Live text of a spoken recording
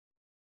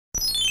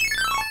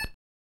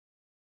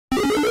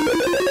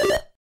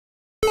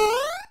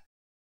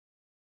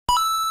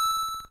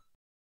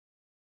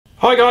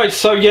Hi guys,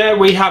 so yeah,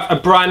 we have a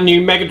brand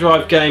new Mega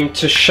Drive game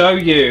to show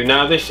you.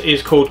 Now this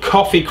is called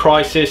Coffee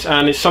Crisis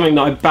and it's something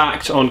that I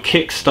backed on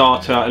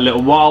Kickstarter a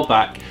little while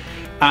back,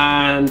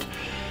 and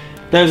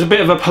there's a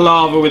bit of a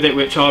palaver with it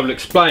which I will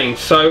explain.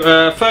 So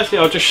firstly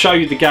I'll just show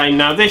you the game.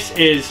 Now this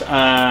is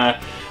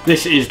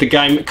the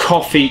game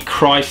Coffee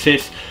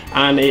Crisis,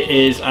 and it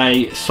is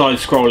a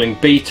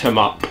side-scrolling beat 'em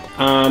up.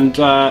 And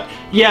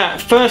yeah,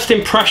 first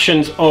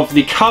impressions of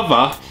the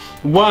cover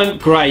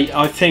weren't great.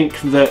 I think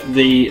that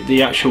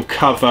the actual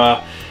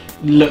cover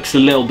looks a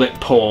little bit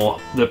poor,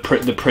 the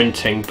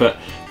printing, but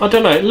I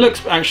don't know, it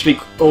looks actually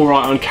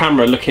alright on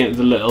camera looking at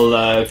the little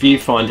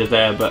viewfinder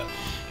there, but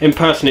in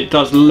person it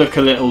does look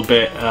a little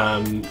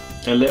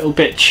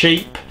bit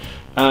cheap.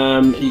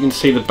 You can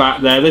see the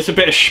back there. There's a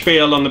bit of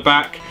spiel on the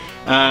back,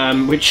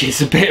 which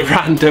is a bit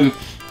random.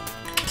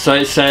 So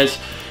it says,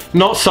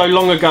 "Not so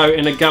long ago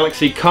in a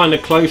galaxy kinda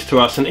close to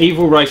us, an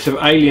evil race of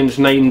aliens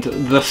named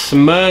the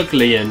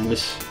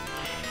Smurglians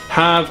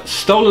have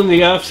stolen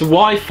the Earth's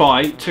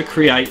Wi-Fi to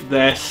create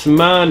their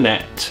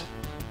Smurnet.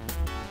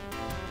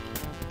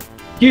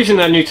 Using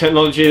their new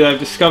technology, they've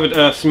discovered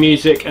Earth's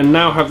music and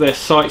now have their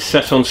sights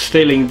set on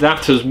stealing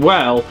that as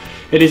well.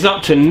 It is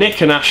up to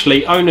Nick and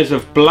Ashley, owners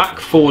of Black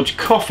Forge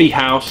Coffee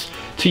House,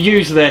 to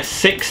use their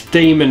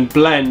 6-demon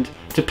blend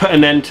to put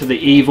an end to the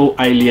evil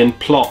alien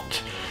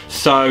plot."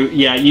 So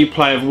yeah, you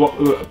play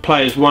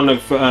as one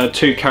of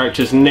two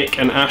characters, Nick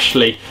and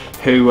Ashley,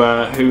 who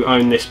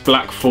own this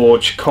Black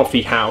Forge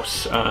Coffee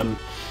House,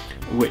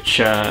 which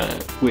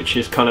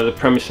is kind of the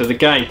premise of the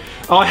game.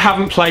 I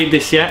haven't played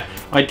this yet.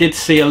 I did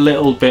see a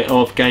little bit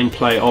of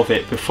gameplay of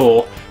it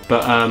before,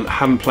 but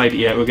haven't played it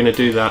yet. We're going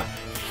to do that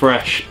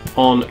fresh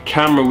on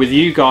camera with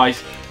you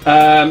guys.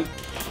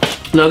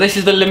 Now this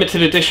is the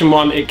limited edition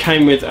one. It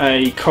came with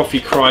a Coffee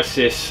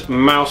Crisis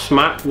mouse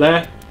mat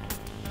there.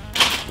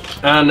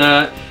 And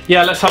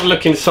yeah, let's have a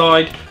look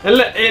inside.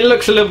 It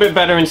looks a little bit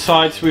better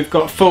inside. So we've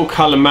got full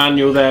colour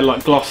manual there,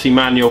 like glossy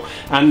manual,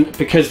 and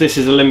because this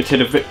is a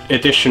limited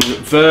edition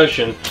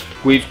version,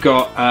 we've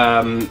got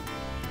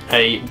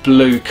a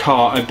blue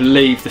cart. I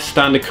believe the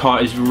standard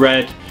cart is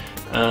red.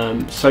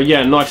 So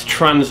yeah, nice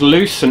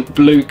translucent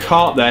blue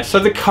cart there. So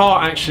the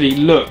cart actually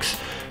looks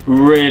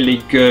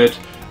really good.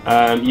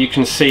 You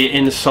can see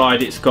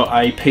inside it's got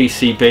a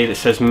PCB that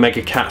says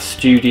Mega Cat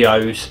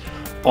Studios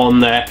on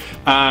there.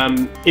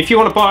 If you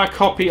want to buy a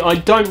copy, I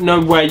don't know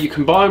where you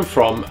can buy them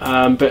from,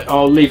 but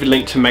I'll leave a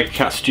link to Mega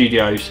Cat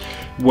Studios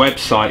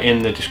website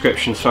in the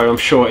description, so I'm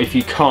sure if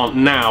you can't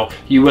now,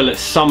 you will at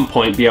some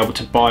point be able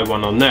to buy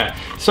one on there.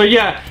 So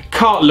yeah,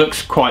 cart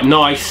looks quite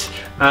nice,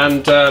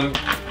 and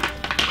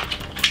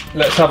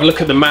let's have a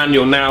look at the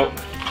manual now.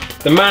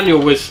 The manual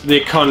was the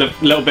kind of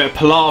little bit of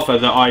palaver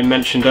that I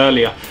mentioned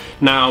earlier.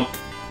 Now,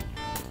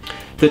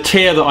 the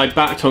tier that I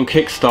backed on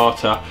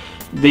Kickstarter,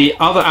 the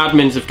other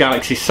admins of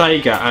Galaxy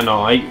Sega and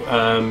I,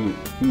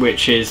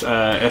 which is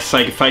a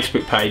Sega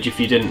Facebook page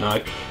if you didn't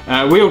know,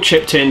 we all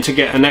chipped in to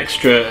get an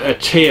extra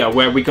tier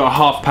where we got a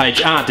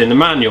half-page ad in the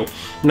manual.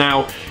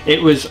 Now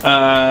it was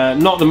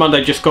not the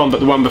Monday just gone, but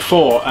the one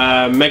before.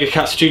 Mega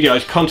Cat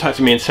Studios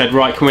contacted me and said,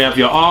 "Right, can we have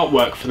your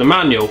artwork for the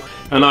manual?"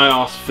 And I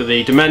asked for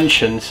the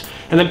dimensions,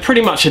 and then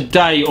pretty much a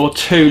day or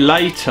two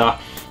later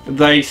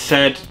they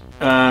said,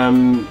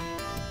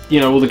 you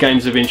know, all the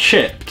games have been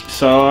shipped.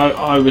 So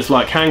I was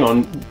like, hang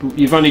on,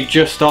 you've only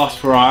just asked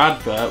for our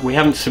advert, we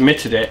haven't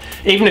submitted it.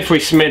 Even if we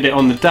submitted it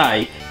on the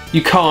day,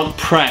 you can't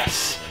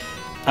press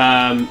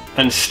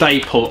and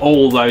staple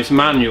all those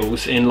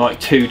manuals in like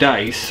 2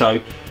 days. So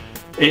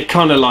it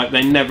kind of like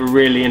they never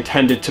really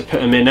intended to put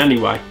them in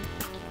anyway.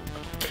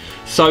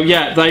 So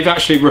yeah, they've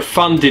actually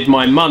refunded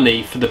my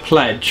money for the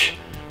pledge,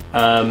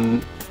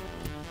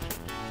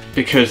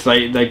 because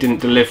they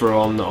didn't deliver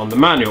on the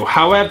manual.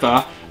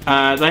 However,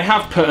 they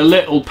have put a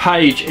little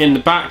page in the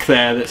back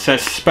there that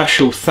says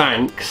special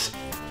thanks,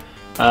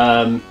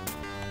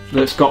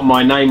 that's got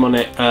my name on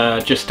it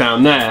just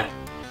down there.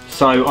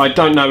 So I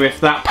don't know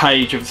if that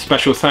page of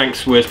special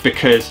thanks was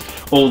because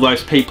all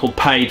those people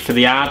paid for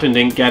the ad and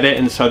didn't get it,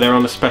 and so they're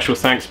on a special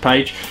thanks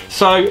page.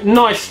 So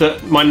nice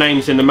that my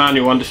name's in the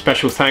manual under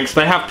special thanks.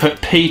 They have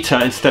put Peter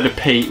instead of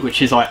Pete,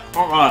 which is like,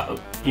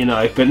 you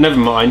know, but never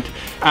mind.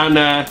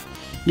 And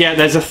yeah,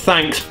 there's a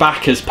thanks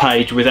backers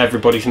page with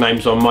everybody's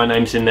names on. My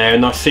name's in there,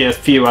 and I see a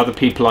few other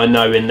people I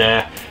know in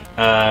there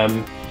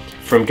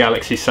from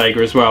Galaxy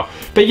Sega as well.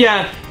 But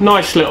yeah,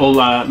 nice little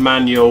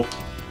manual,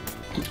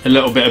 a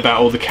little bit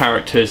about all the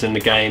characters in the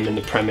game and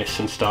the premise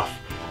and stuff.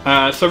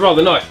 So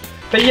rather nice.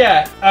 But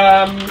yeah,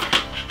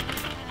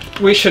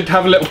 we should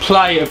have a little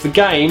play of the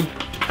game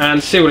and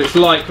see what it's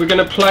like. We're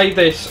going to play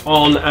this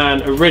on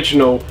an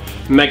original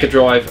Mega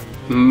Drive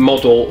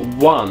Model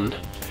 1.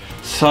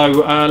 So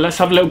let's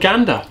have a little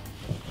gander.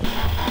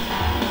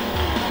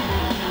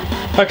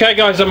 Okay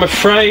guys, I'm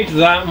afraid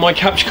that my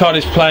capture card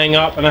is playing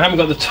up and I haven't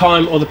got the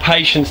time or the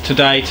patience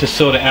today to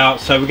sort it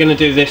out, so we're going to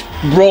do this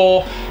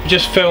raw,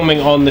 just filming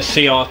on the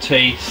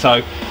CRT.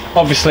 So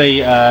obviously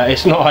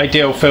it's not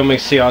ideal filming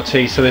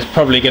CRT, so there's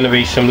probably going to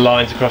be some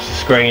lines across the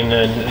screen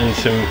and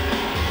some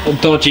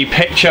dodgy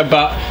picture,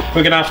 but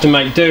we're gonna have to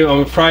make do,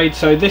 I'm afraid.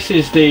 So this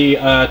is the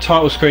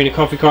title screen of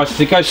Coffee Crisis.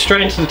 It goes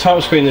straight into the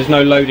title screen. There's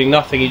no loading,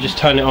 nothing. You just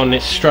turn it on and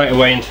it's straight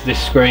away into this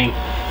screen.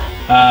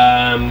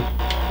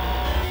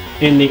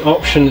 In the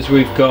options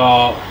we've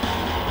got,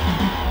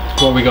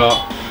 what we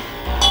got?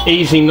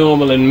 Easy,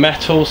 normal and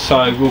metal,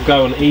 so we'll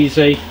go on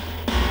easy.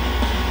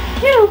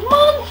 You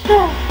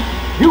monster!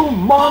 You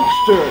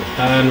monster!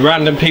 And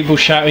random people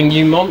shouting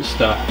 "you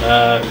monster,"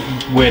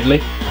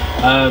 weirdly.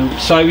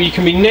 So you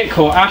can be Nick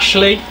or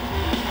Ashley.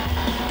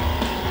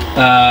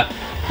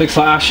 Looks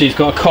like Ashley's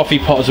got a coffee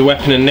pot as a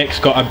weapon and Nick's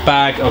got a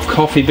bag of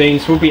coffee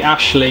beans. We'll be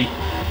Ashley.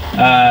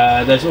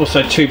 There's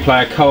also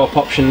 2-player co-op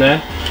option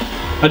there.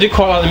 I do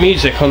quite like the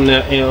music on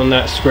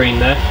that screen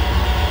there.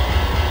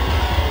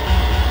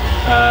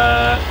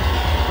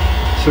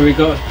 So we've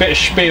got a bit of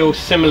spiel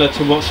similar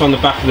to what's on the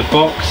back of the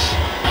box.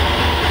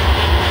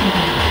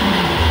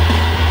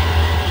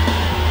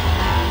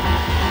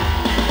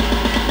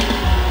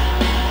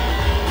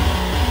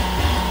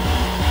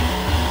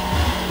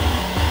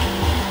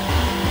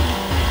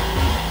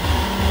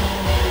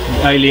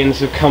 The aliens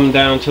have come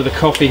down to the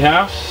coffee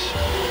house.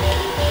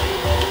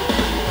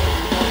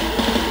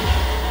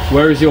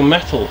 Where is your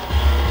metal?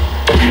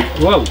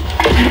 Whoa.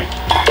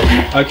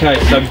 Okay,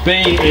 so B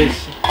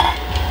is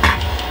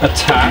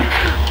attack.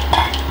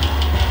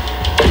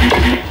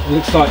 It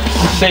looks like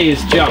C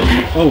is jump.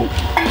 Oh.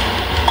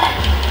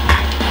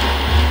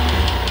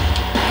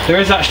 There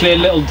is actually a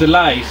little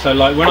delay, so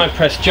like when I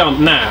press jump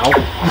now,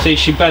 see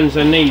she bends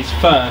her knees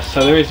first, so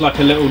there is like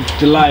a little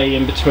delay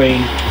in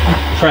between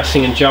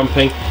pressing and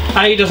jumping.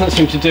 A doesn't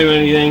seem to do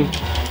anything.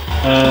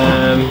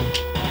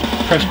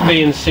 Press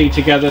B and C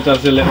together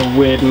does a little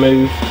weird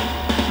move.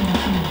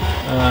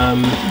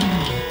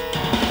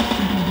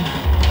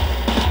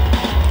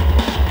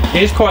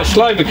 It is quite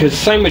slow because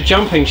same with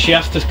jumping, she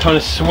has to kind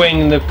of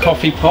swing the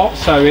coffee pot,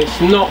 so it's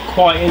not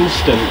quite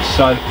instant,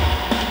 so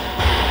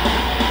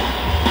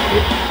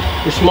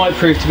this might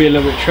prove to be a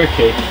little bit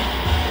tricky.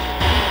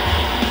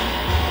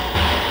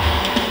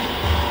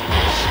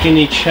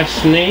 Skinny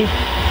Chesney.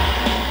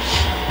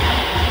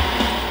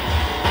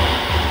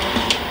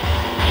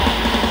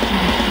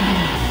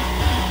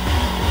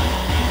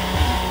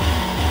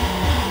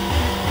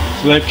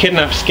 So they've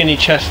kidnapped Skinny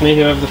Chesney,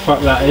 whoever the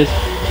fuck that is.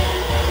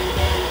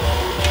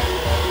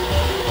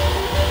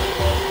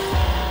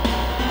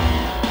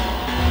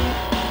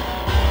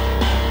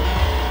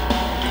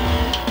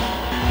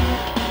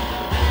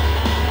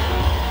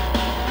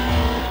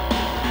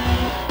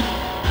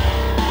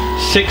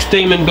 Six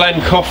Demon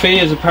Blend Coffee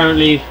is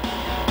apparently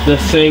the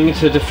thing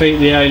to defeat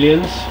the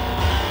aliens.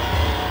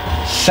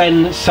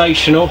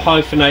 Sensational,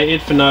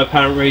 hyphenated for no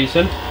apparent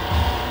reason.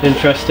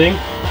 Interesting.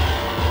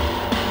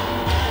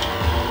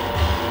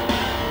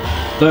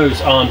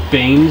 Those aren't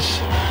beans.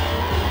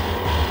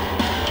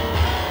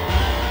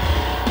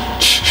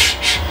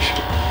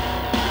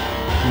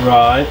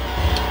 Right.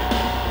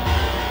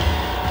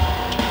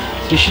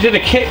 See, she did a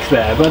kick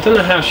there, but I don't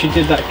know how she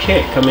did that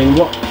kick. I mean,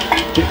 what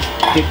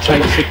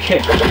dictates a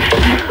kick?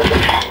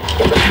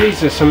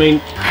 Jesus, I mean,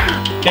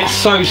 it's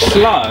so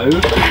slow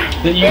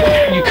that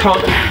you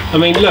can't. I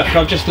mean, look,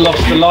 I've just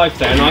lost the life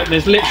there, and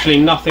there's literally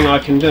nothing I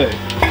can do.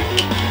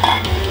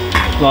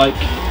 Like,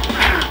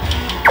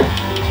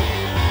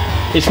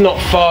 it's not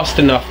fast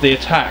enough, the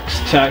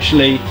attacks, to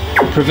actually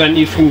prevent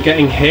you from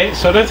getting hit,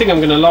 so I don't think I'm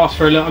going to last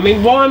for a little. I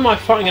mean, why am I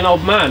fighting an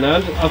old man? I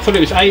thought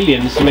it was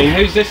aliens. I mean,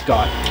 who's this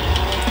guy?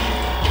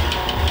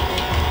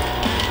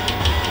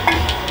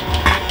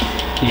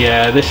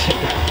 Yeah, the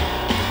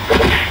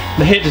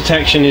hit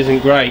detection isn't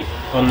great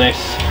on this.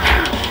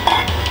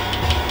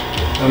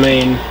 I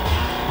mean,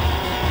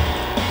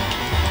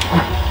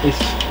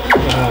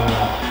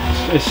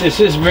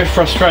 it's a bit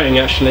frustrating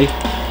actually.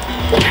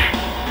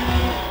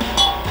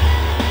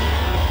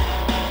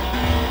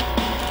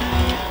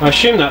 I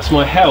assume that's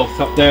my health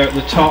up there at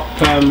the top,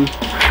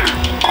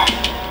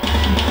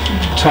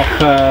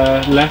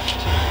 left.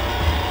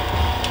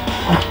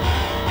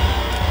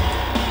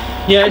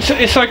 Yeah,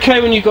 it's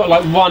okay when you've got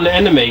like one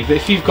enemy, but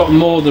if you've got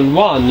more than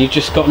one, you've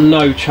just got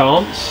no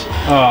chance.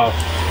 Oh,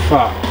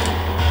 fuck.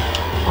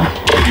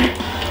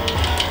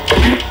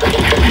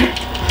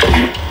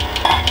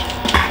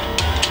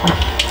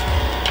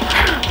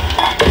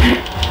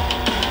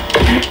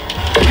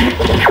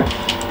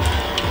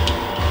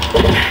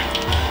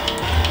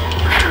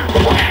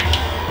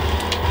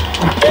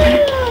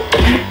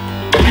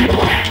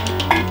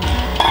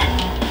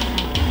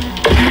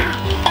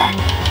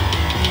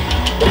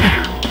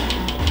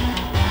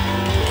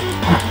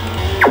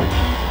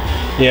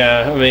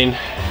 Yeah, I mean,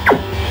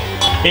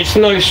 it's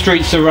no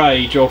Streets of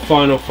Rage or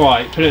Final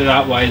Fight, put it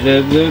that way.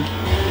 The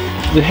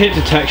hit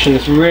detection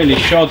is really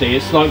shoddy.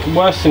 It's like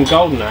worse than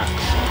Golden Axe.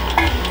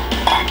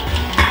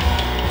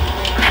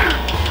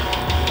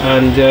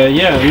 And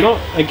yeah,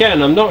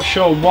 I'm not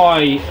sure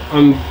why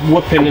I'm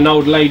whooping an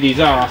old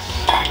lady's ass.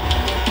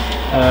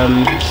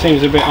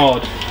 Seems a bit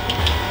odd.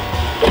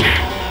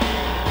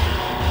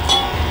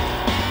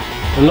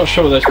 I'm not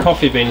sure what those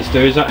coffee beans do.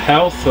 Is that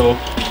health or?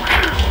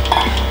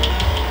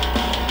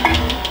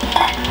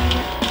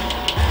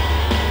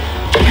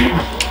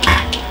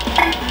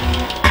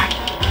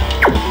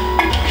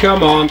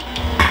 Come on.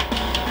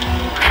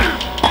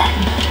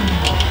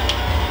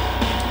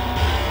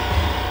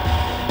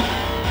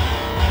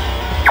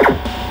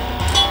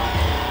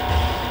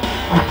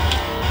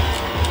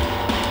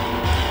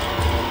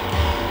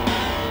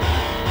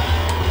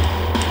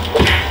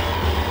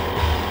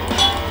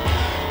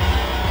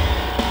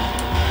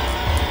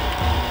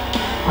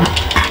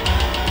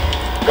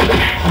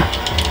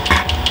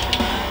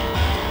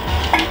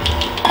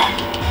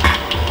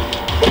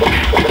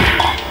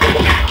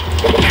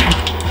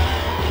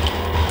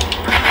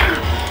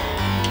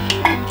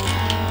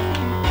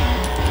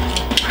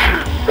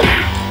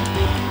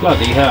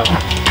 Bloody hell.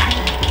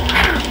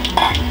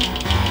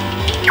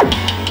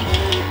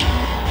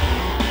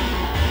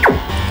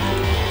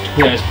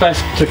 Yeah, it's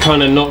best to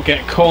kind of not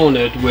get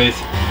cornered with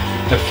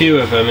a few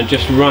of them and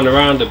just run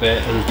around a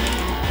bit and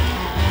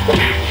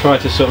try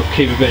to sort of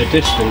keep a bit of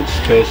distance,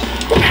 because...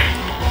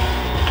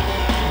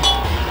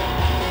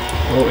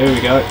 Oh, here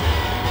we go.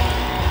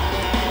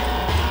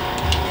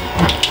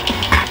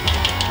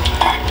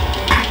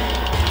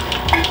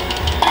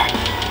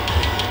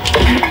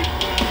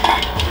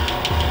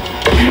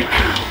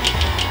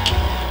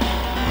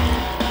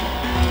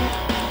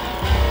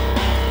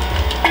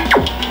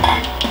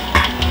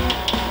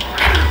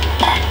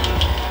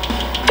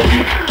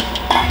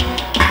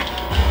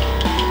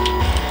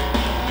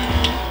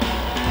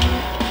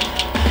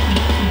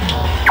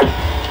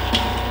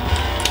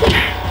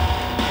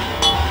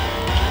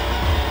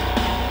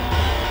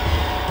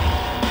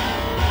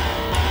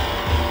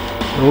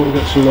 Oh, we've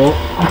got some more.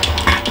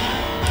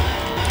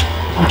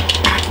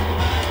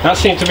 That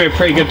seems to be a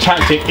pretty good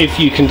tactic if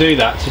you can do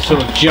that, to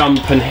sort of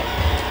jump and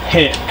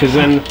hit, because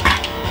then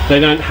they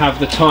don't have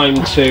the time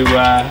to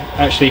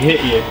actually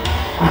hit you.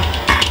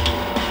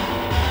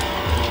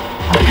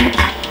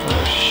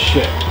 Oh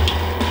shit.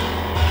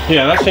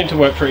 Yeah, that seemed to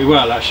work pretty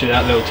well actually,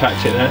 that little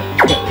tactic there.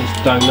 Get this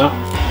donut.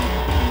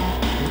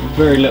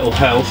 Very little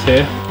health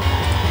here.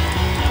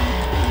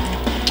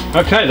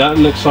 Okay, that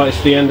looks like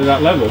it's the end of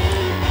that level.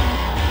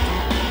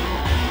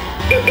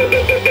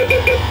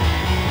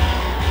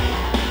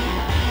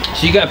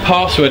 So you get a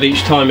password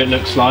each time, it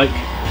looks like.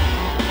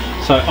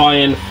 So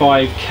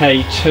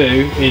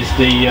IN5K2 is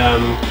the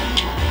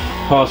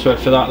password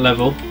for that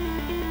level.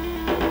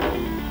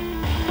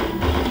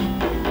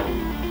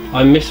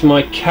 I miss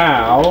my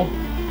cow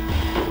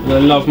and I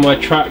love my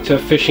tractor,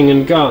 fishing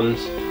and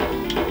guns.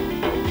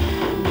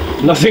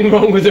 Nothing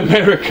wrong with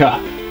America.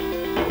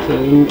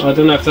 So, I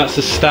don't know if that's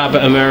a stab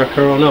at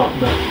America or not,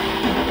 but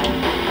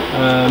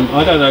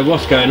I don't know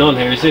what's going on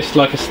here. Is this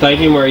like a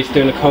stadium where he's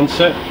doing a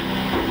concert?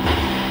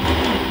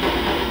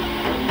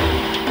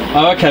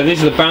 Oh, okay,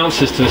 these are the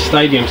bouncers to the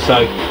stadium,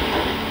 so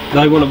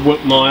they want to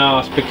whoop my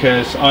ass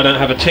because I don't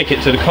have a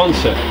ticket to the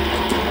concert.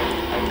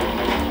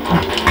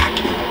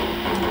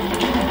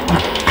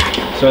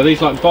 So are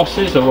these like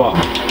bosses or what?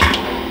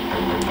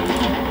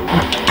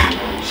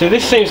 So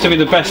this seems to be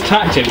the best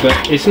tactic,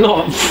 but it's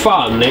not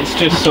fun. It's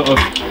just sort of,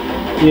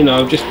 you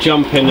know, just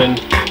jumping and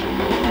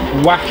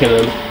whacking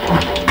them.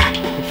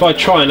 If I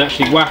try and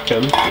actually whack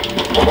them,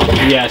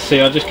 yeah,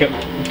 see, I just get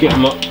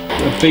them up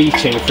a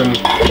beating from...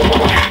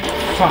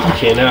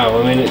 Fucking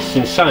hell, I mean, it's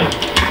insane.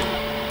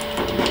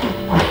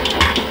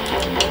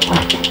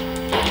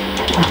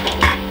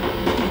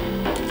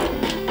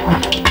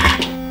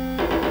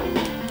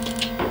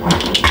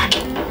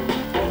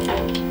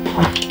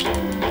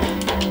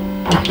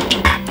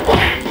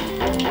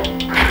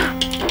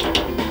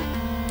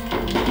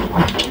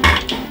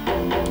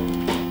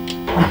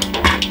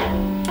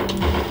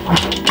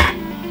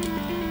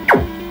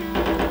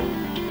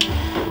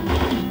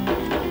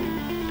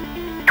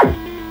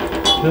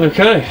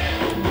 Okay.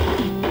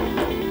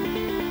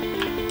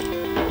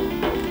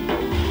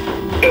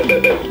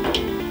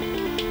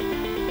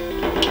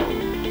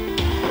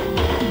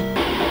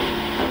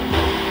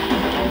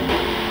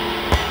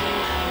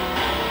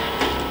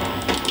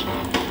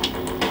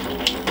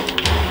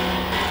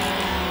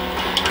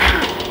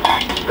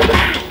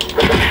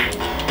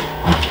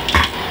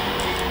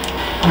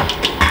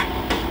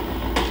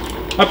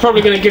 I'm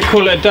probably going to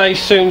call it a day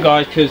soon,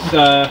 guys, because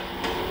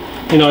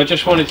you know, I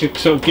just wanted to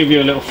sort of give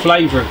you a little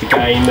flavour of the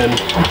game, and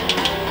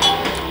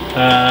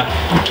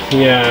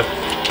yeah,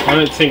 I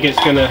don't think it's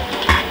going to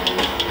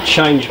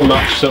change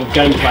much sort of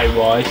gameplay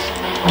wise.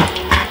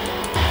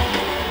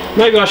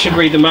 Maybe I should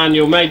read the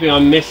manual. Maybe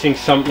I'm missing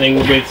something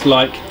with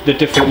like the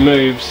different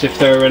moves, if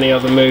there are any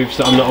other moves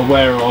that I'm not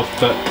aware of,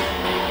 but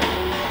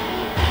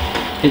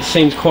it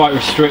seems quite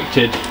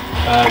restricted.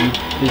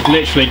 It's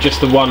literally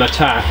just the one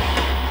attack.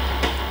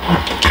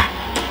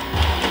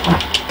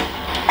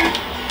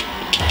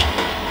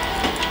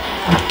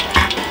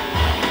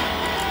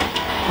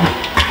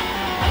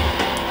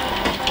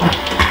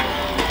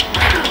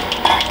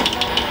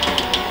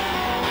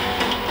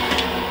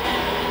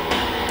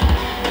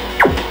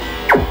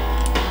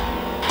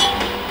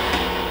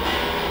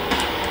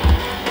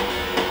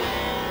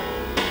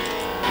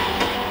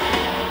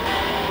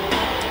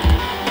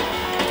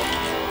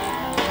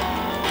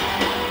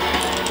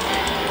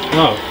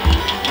 Oh.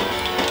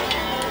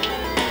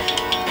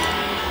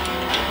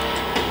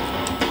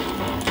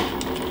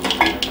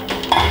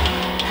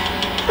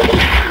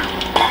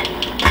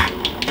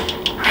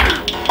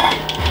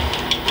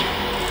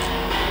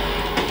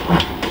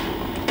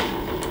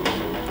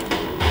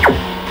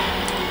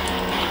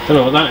 Don't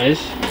know what that is.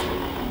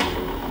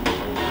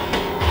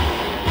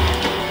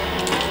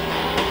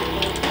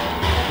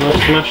 Can I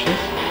smash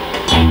this?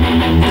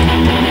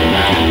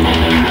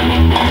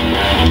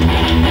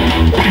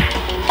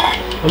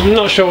 I'm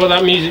not sure what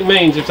that music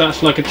means, if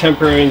that's like a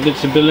temporary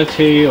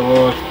invincibility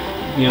or,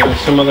 you know,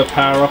 some other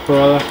power up or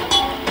other.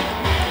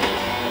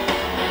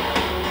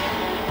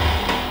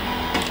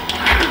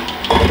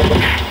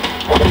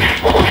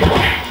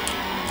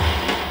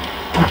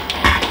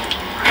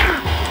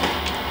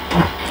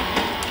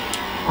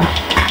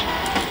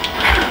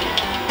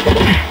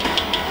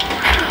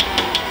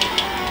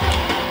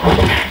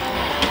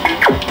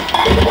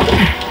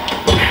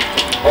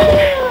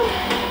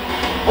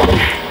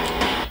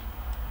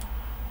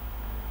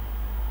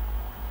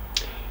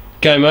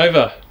 Game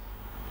over.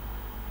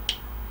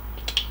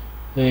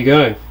 There you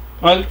go.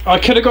 I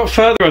could have got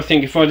further, I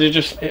think, if I'd have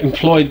just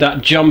employed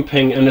that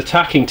jumping and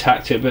attacking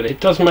tactic, but it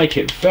does make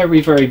it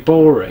very, very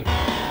boring.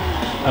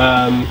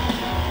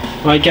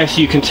 I guess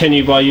you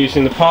continue by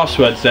using the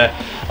passwords there.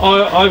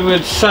 I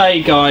would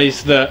say,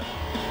 guys, that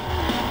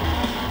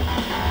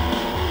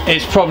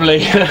it's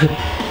probably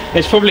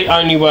it's probably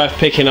only worth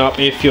picking up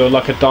if you're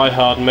like a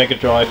die-hard Mega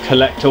Drive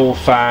collect-all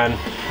fan.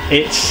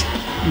 It's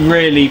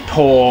really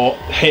poor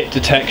hit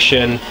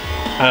detection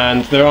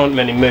and there aren't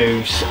many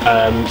moves,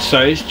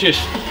 so it's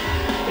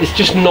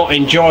just not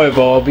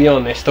enjoyable. I'll be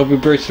honest, I'll be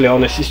brutally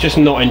honest, it's just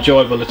not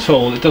enjoyable at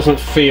all. It doesn't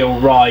feel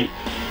right,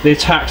 the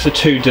attacks are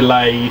too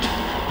delayed,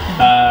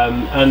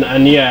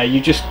 and yeah,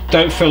 you just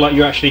don't feel like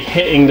you're actually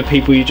hitting the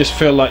people, you just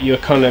feel like you're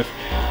kind of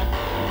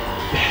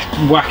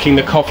whacking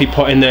the coffee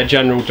pot in their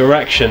general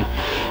direction.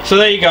 So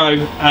there you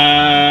go.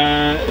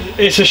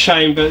 It's a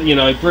shame, but you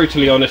know,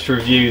 brutally honest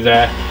review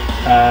there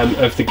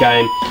of the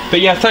game.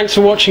 But yeah, thanks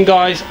for watching,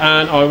 guys,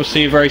 and I will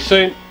see you very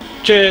soon.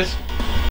 Cheers.